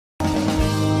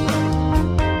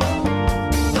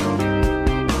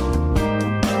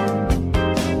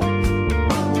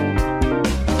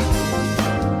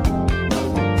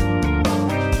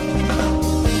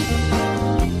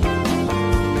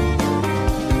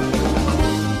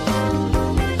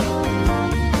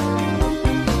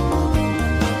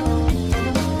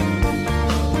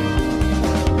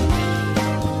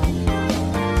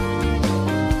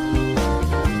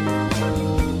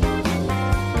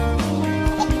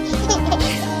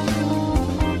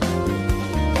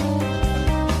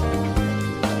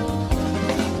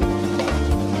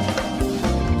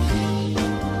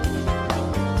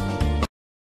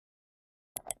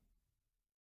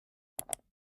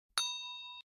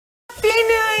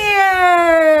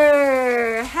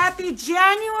Happy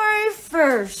January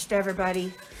 1st,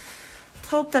 everybody.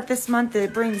 Hope that this month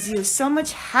it brings you so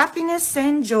much happiness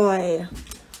and joy.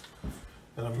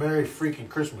 And a Merry freaking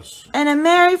Christmas. And a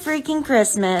Merry freaking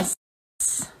Christmas.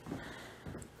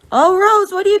 Oh,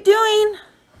 Rose, what are you doing?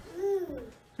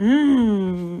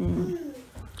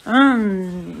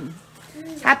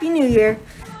 Happy New Year.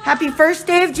 Happy first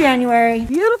day of January.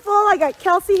 Beautiful. I got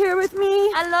Kelsey here with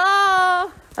me.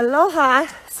 Hello. Aloha.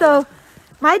 So,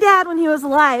 my dad, when he was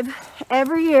alive,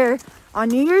 every year on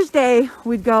New Year's Day,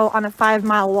 we'd go on a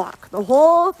 5-mile walk, the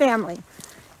whole family.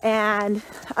 And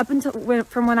up until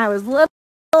from when I was little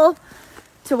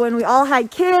to when we all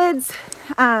had kids.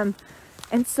 And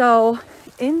so,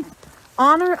 in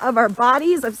honor of our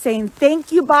bodies, of saying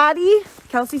thank you, body.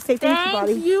 Kelsey, say thank you,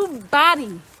 body. Thank you,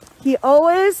 body. He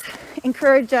always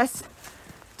encouraged us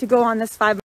to go on this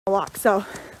 5-mile walk. So,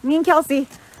 me and Kelsey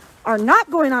are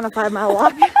not going on a 5-mile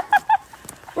walk.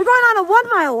 We're going on a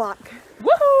 1-mile walk.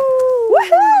 Woohoo!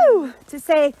 Woohoo! To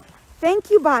say thank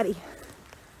you, body.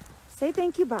 Say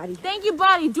thank you, body. Thank you,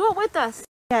 body. Do it with us.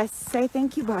 Yes, say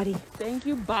thank you, body. Thank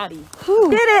you, body. Whew.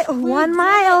 Did it. 1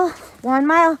 mile. 1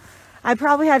 mile. I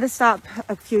probably had to stop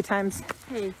a few times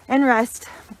and rest,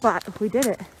 but we did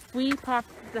it. We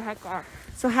popped the heck off.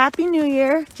 So happy New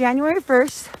Year, January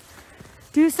 1st.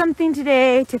 Do something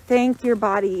today to thank your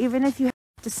body, even if you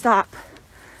have to stop,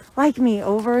 like me,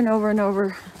 over and over and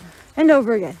over and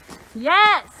over again.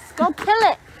 Yes, go kill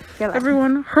it. Kill it.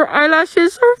 Everyone, her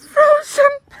eyelashes are frozen.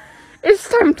 It's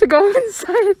time to go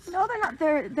inside. No, they're not.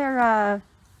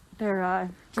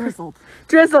 They're drizzled.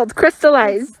 Drizzled,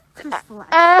 crystallized.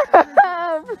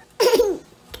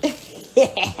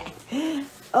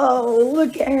 Oh,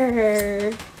 look at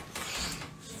her.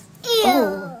 Ew.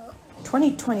 Oh,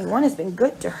 2021 has been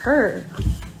good to her.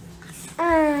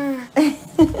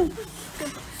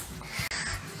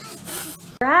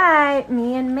 Right,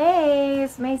 me and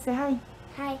Mace. Mace, say hi.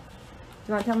 Hi. Do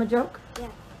you want to tell him a joke? Yeah.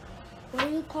 What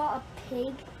do you call a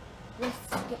pig with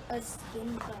a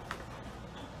skin butt?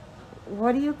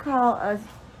 What do you call a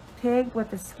pig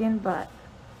with a skin butt?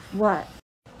 What?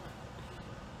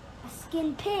 A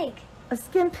skin pig. A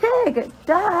skin pig.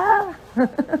 Duh.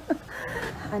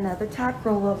 Another tack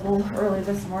roll level early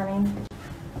this morning.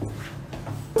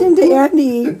 Into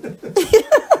Andy.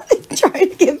 Trying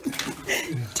to give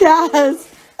Taz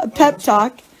a pep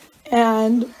talk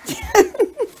and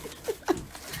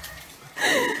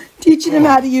teaching him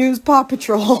how to use Paw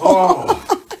Patrol.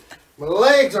 Oh, my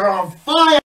legs are on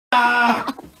fire!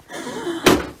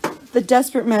 The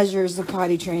desperate measures of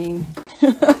potty training.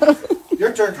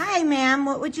 Your turn. Hi, ma'am.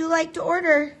 What would you like to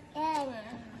order?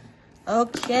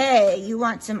 Okay, you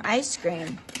want some ice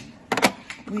cream.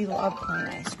 We love plain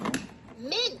ice cream.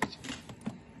 Mint.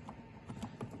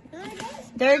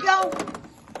 There you go.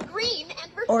 Green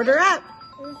and Order up.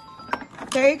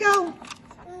 There you go.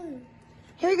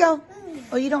 Here you go.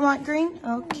 Oh, you don't want green?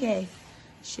 Okay.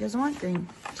 She doesn't want green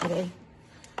today.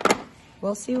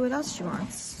 We'll see what else she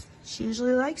wants. She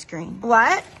usually likes green.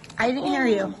 What? I didn't hear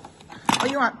you. Oh,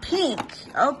 you want pink.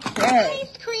 Okay.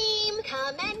 ice cream.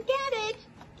 Come and get it.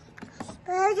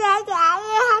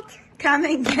 Come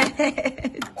and get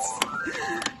it.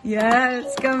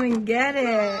 Yes, come and get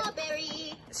it.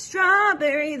 Strawberry.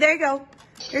 Strawberry. There you go.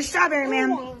 Here's strawberry,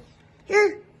 ma'am.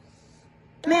 Here.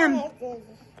 Ma'am.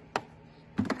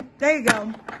 There you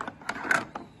go.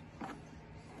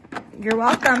 You're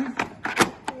welcome.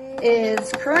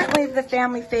 Is currently the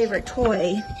family favorite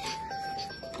toy.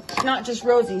 Not just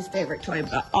Rosie's favorite toy,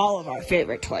 but all of our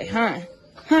favorite toy, huh?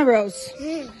 Huh, Rose?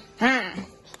 Huh?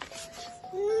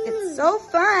 It's so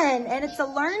fun, and it's a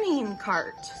learning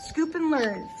cart. Scoop and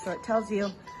learn. So it tells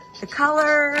you the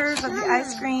colors of the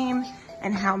ice cream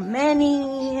and how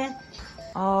many.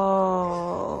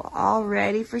 Oh, all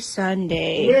ready for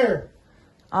Sunday. Here.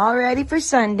 All ready for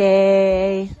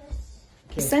Sunday.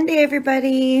 Okay. Sunday,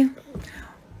 everybody.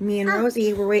 Me and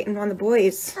Rosie, we're waiting on the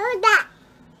boys.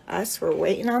 Us, we're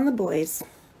waiting on the boys.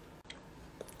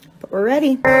 But we're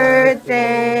ready.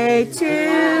 Birthday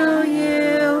to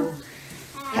you.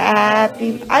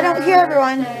 Happy, I don't hear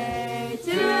everyone. Birthday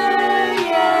to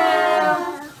you.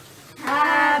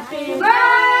 Happy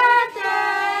birthday,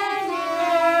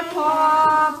 dear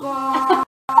Papa.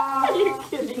 Are you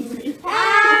kidding me?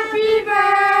 Happy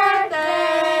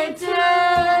birthday to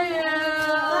you.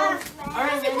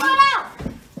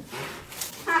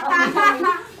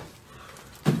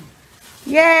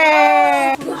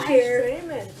 Yay!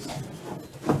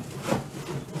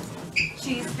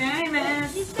 She's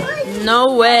famous.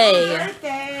 No way.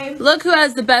 Birthday. Look who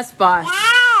has the best boss.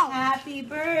 Happy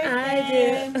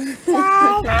birthday. I do.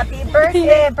 Happy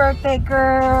birthday, birthday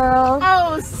girl.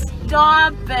 Oh,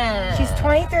 Stop it. She's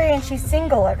 23 and she's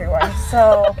single, everyone.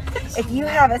 So if you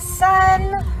have a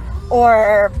son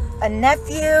or a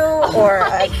nephew or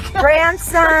a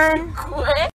grandson.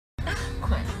 Quit.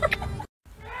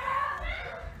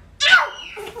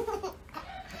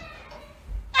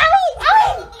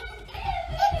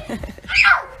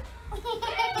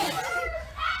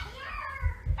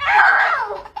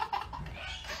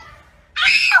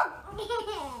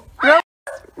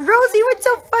 Rosie, what's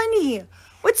so funny?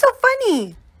 What's so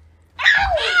funny?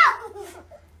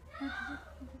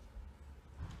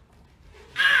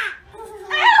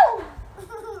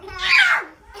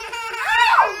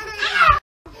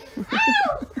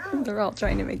 They're all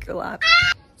trying to make her laugh.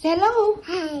 Say hello.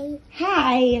 Hi.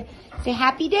 Hi. Say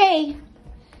happy day.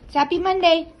 Say happy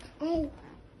Monday. Hi.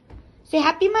 Say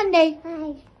happy Monday.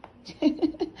 Hi.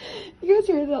 You guys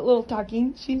hear that little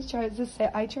talking? She tries to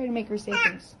say, I try to make her say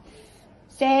things.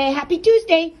 Say happy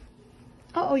Tuesday.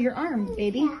 Uh-oh, your arm,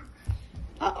 baby.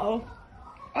 Uh-oh.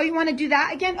 Oh, you want to do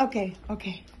that again? Okay,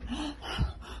 okay. Ow!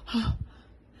 Ow!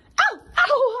 Ow!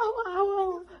 Ow!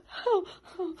 Ow! Ow!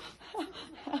 Ow!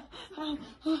 Ow!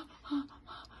 Ow!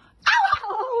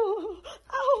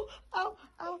 Ow!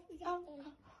 Ow! Ow!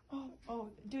 Oh,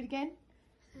 oh, do it again?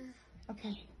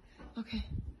 Okay. Okay.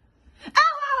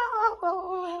 Ow! Ow!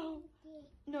 Ow!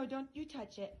 No, don't you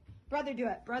touch it. Brother, do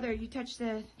it. Brother, you touch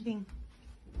the thing.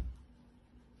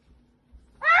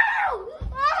 Ow!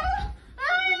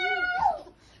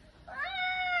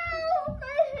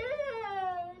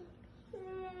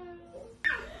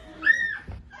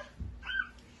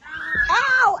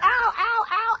 Ow! Ow!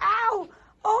 Ow! Ow!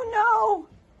 Oh no!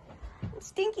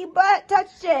 Stinky butt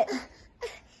touched it.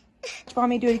 Want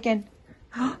me to do it again?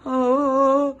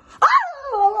 Oh!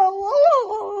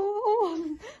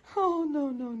 Oh no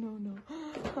no no no!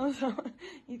 Oh,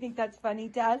 you think that's funny,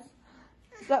 Taz?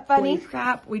 Is that funny? Holy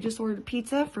crap! We just ordered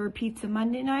pizza for Pizza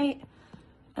Monday night,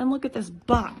 and look at this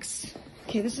box.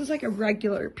 Okay, this is like a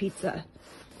regular pizza,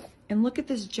 and look at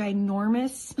this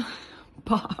ginormous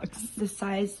box, the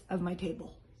size of my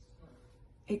table.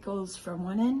 It goes from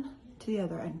one end to the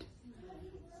other end.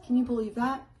 Can you believe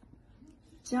that?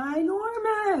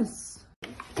 Ginormous!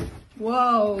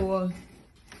 Whoa!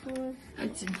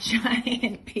 It's a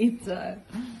giant pizza.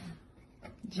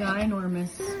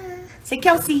 Ginormous. Say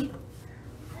Kelsey.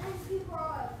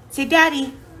 Say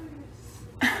Daddy.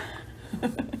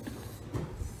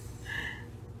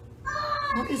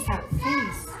 What is that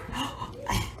face?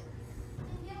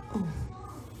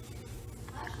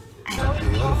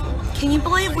 Can you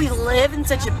believe we live in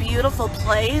such a beautiful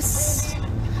place?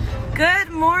 Good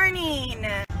morning.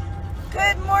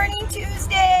 Good morning,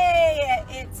 Tuesday.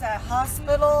 It's a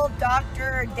hospital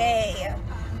doctor day.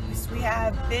 We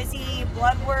have busy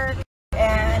blood work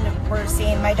and we're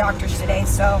seeing my doctors today,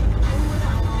 so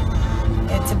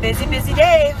it's a busy, busy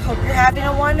day. Hope you're having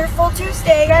a wonderful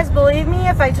Tuesday. Guys, believe me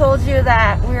if I told you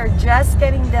that we're just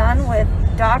getting done with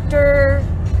doctor,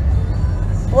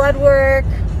 blood work,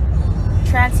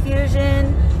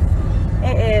 transfusion.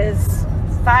 It is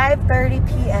 5:30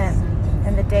 p.m.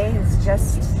 and the day has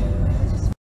just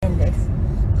ended.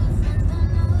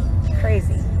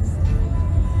 Crazy.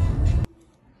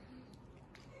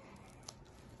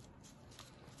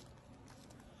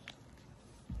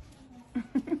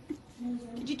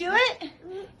 Did you do it?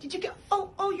 Did you go?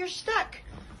 Oh, you're stuck.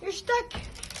 You're stuck.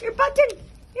 Your button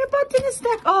is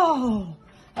stuck. Oh.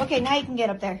 Okay, now you can get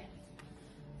up there.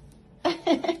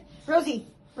 Rosie,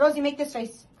 make this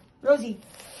face. Rosie.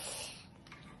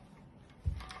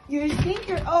 You think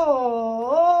you're,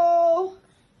 oh.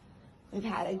 We've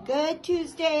had a good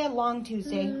Tuesday, a long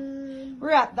Tuesday.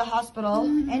 We're at the hospital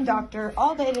and doctor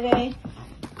all day today.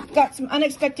 Got some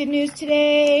unexpected news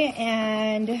today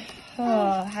and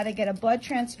had to get a blood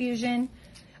transfusion.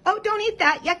 Oh, don't eat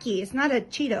that. Yucky. It's not a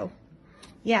Cheeto.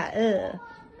 Yeah,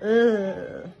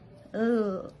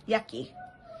 yucky.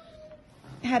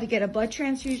 Had to get a blood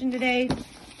transfusion today,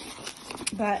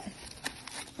 but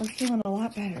we're feeling a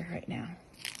lot better right now.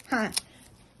 Huh?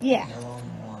 Yeah.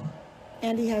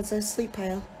 Andy has a sleep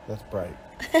pile. That's bright.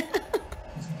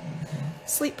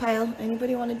 Sleep pile.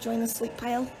 Anybody want to join the sleep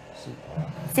pile?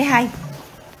 Say hi.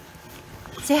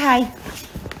 Say hi.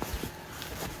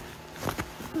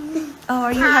 Oh,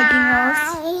 are you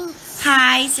hugging Rose?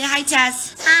 Hi. Say hi,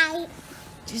 Tess. Hi.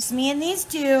 Just me and these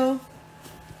two.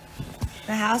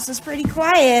 The house is pretty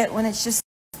quiet when it's just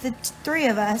the three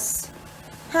of us.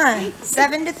 Huh?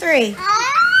 7 to 3.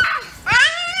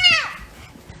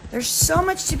 There's so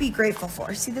much to be grateful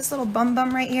for. See this little bum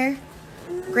right here?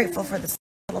 Grateful for this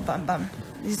little bum.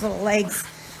 These little legs.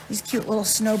 These cute little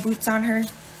snow boots on her.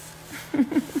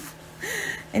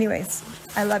 Anyways,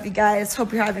 I love you guys.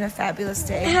 Hope you're having a fabulous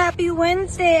day. Happy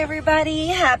Wednesday, everybody.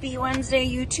 Happy Wednesday,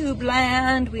 YouTube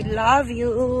land. We love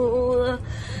you.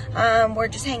 We're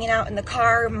just hanging out in the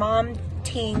car, mom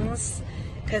tings,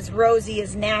 because Rosie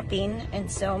is napping.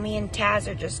 And so me and Taz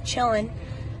are just chilling,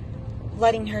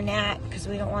 letting her nap because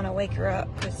we don't want to wake her up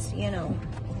because, you know,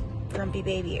 grumpy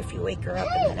baby if you wake her up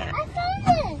in the nap. I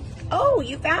found it. Oh,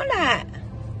 you found that.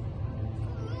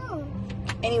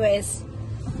 Anyways,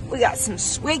 we got some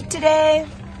swig today.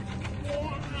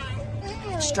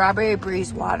 Strawberry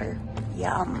breeze water.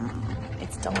 Yum.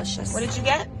 It's delicious. What did you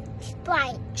get?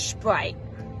 Sprite. Sprite.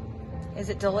 Is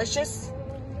it delicious?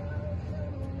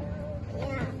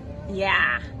 Yeah.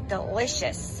 Yeah,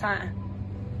 delicious, huh?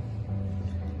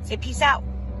 Say peace out.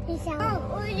 Peace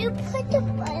out. Will you put the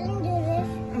button to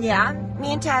this? Yeah,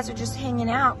 me and Taz are just hanging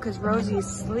out because Rosie is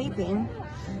sleeping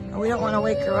and we don't want to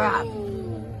wake her up.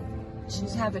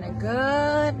 She's having a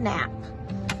good nap.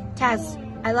 Taz,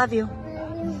 I love you.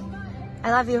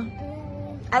 I love you.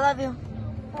 I love you.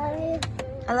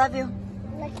 I love you.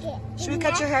 Look it. Should we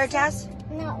cut your hair, Taz?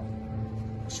 No.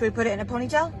 Should we put it in a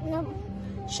ponytail? No.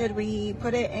 Should we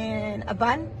put it in a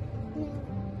bun? No.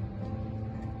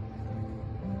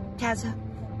 Taz,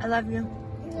 I love you.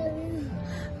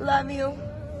 Love you.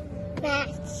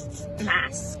 Mask.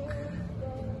 Mask.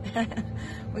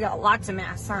 We got lots of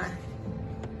masks, huh?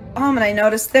 And I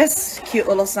noticed this cute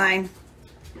little sign.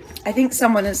 I think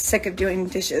someone is sick of doing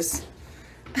dishes.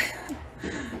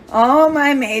 Oh,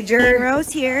 my major. Rose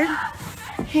here,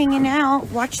 hanging out,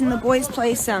 watching the boys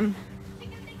play some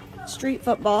street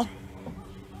football.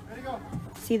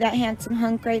 See that handsome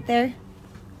hunk right there?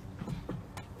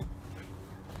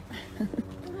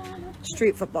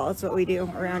 Street football is what we do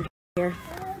around here.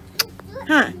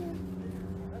 Huh?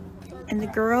 And the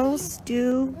girls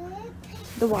do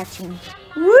the watching.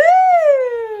 Woo!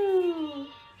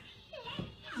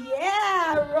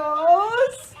 Yeah,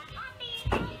 Rose!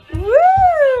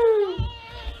 Woo!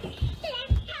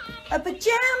 A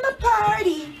pajama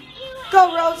party!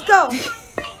 Go, Rose, go!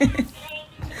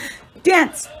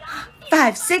 Dance!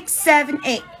 5, 6, 7,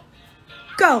 8.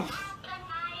 Go!